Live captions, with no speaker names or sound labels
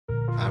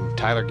I'm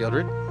Tyler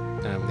Gildred.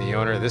 I'm the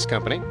owner of this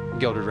company,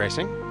 Gildred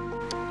Racing.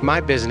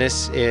 My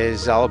business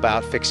is all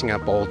about fixing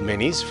up old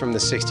minis from the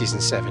 60s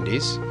and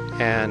 70s.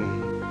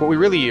 And what we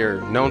really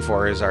are known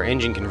for is our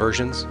engine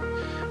conversions,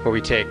 where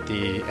we take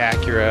the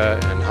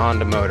Acura and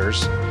Honda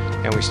motors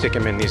and we stick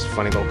them in these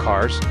funny little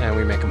cars and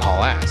we make them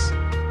haul ass.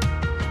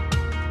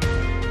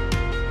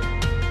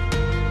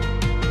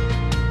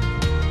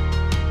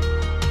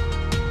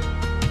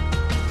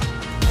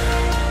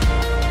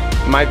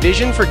 My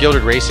vision for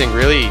Gildred Racing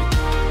really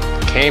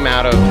came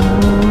out of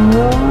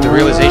the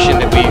realization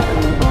that we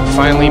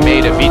finally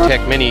made a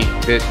VTEC Mini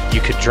that you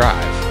could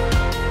drive.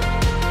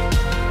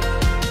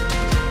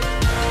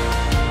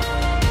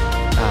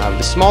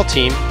 The small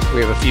team,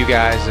 we have a few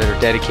guys that are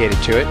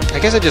dedicated to it. I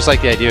guess I just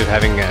like the idea of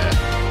having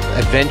an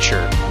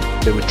adventure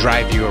that would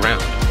drive you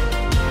around.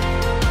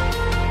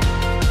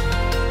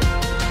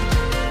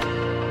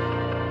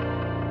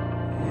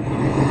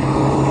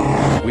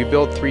 We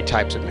build three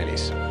types of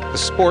minis. The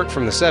Sport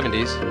from the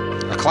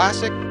 70s, a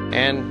Classic,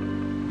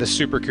 and the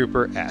Super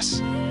Cooper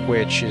S,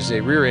 which is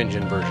a rear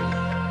engine version.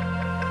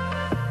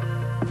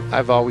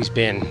 I've always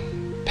been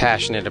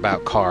passionate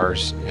about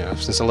cars.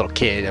 Since a little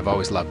kid, I've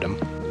always loved them,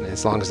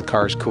 as long as the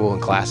car is cool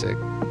and classic.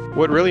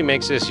 What really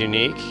makes us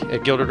unique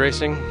at Gildred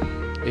Racing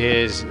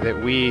is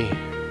that we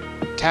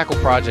tackle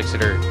projects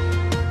that are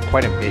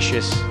quite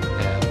ambitious,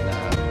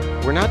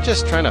 and we're not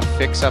just trying to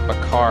fix up a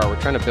car,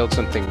 we're trying to build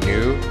something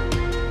new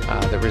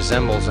that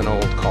resembles an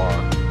old car.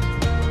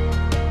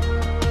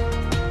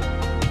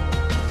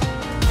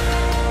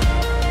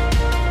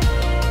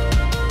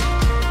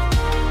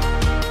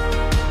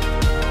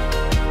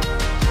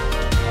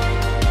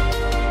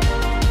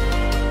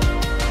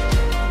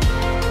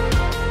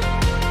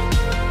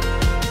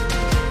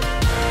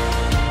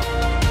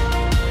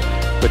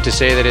 But to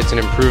say that it's an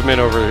improvement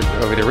over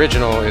the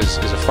original is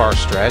a far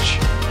stretch.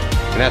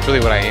 And that's really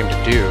what I aim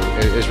to do,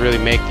 is really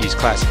make these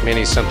classic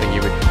minis something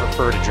you would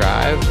prefer to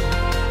drive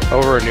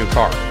over a new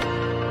car.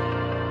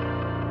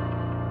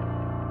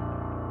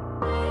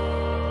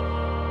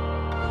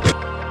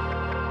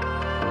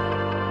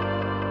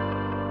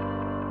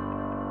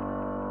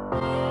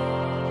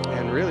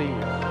 And really,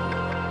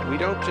 we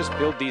don't just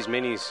build these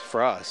minis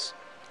for us.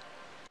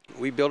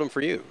 We build them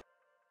for you.